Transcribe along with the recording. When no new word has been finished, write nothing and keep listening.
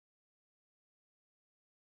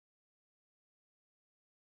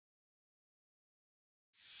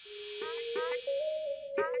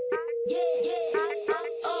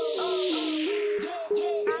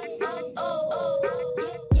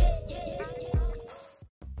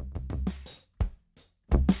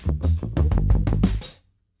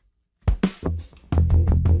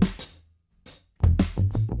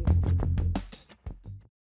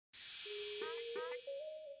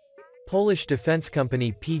Polish defense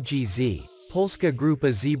company PGZ, Polska Grupa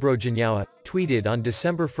Zbrojeniowa, tweeted on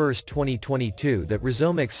December 1, 2022 that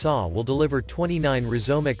Rosomak SA will deliver 29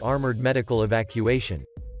 Rosomak armored medical evacuation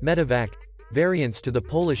Medevac variants to the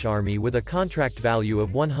Polish army with a contract value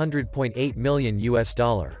of $100.8 million.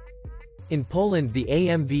 In Poland, the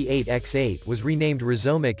AMV 8x8 was renamed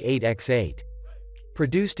Rosomak 8x8.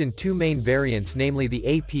 Produced in two main variants, namely the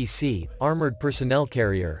APC, Armored Personnel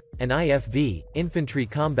Carrier, and IFV, Infantry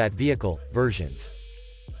Combat Vehicle, versions.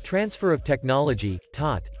 Transfer of technology,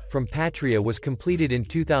 TOT, from Patria was completed in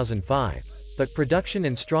 2005, but production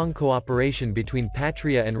and strong cooperation between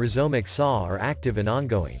Patria and Rosomak SA are active and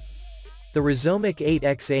ongoing. The Rosomak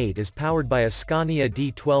 8x8 is powered by a Scania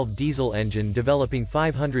D12 diesel engine developing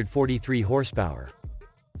 543 horsepower.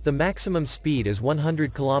 The maximum speed is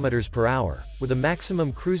 100 km per hour, with a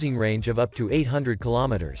maximum cruising range of up to 800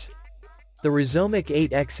 km. The Rosomak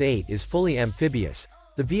 8x8 is fully amphibious.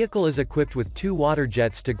 The vehicle is equipped with two water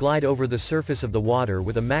jets to glide over the surface of the water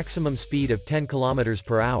with a maximum speed of 10 km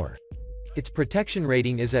per hour. Its protection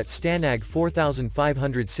rating is at STANAG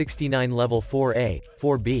 4569 level 4A,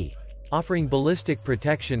 4B, offering ballistic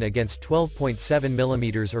protection against 12.7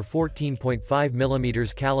 mm or 14.5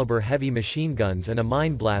 mm caliber heavy machine guns and a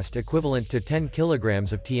mine blast equivalent to 10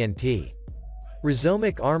 kg of TNT.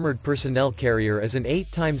 Rosomak Armored Personnel Carrier is an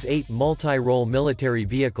 8x8 multi-role military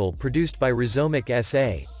vehicle produced by Rosomak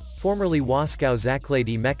SA, formerly Waskow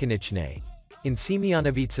Zakłady Mechaniczne, in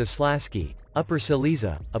Siemianowice-Śląskie, Upper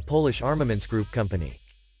Silesia, a Polish armaments group company.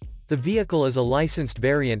 The vehicle is a licensed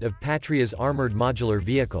variant of Patria's armored modular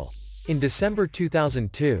vehicle. In December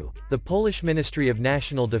 2002, the Polish Ministry of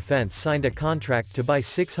National Defense signed a contract to buy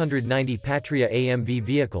 690 Patria AMV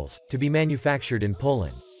vehicles, to be manufactured in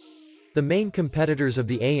Poland. The main competitors of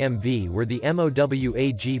the AMV were the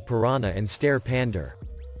MOWAG Piranha and Steyr Pander.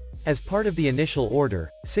 As part of the initial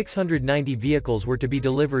order, 690 vehicles were to be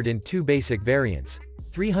delivered in two basic variants,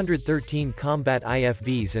 313 combat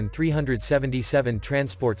IFVs and 377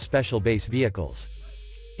 transport special base vehicles.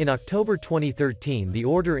 In October 2013, the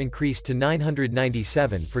order increased to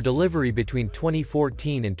 997 for delivery between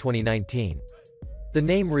 2014 and 2019. The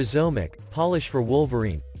name Rosomak, Polish for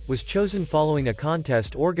Wolverine, was chosen following a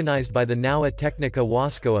contest organized by the Nowa Technika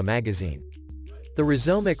Wojskowa magazine. The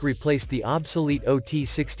Rosomak replaced the obsolete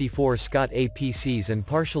OT-64 Scott APCs and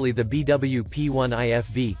partially the BWP-1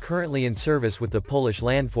 IFV currently in service with the Polish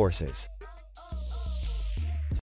land forces.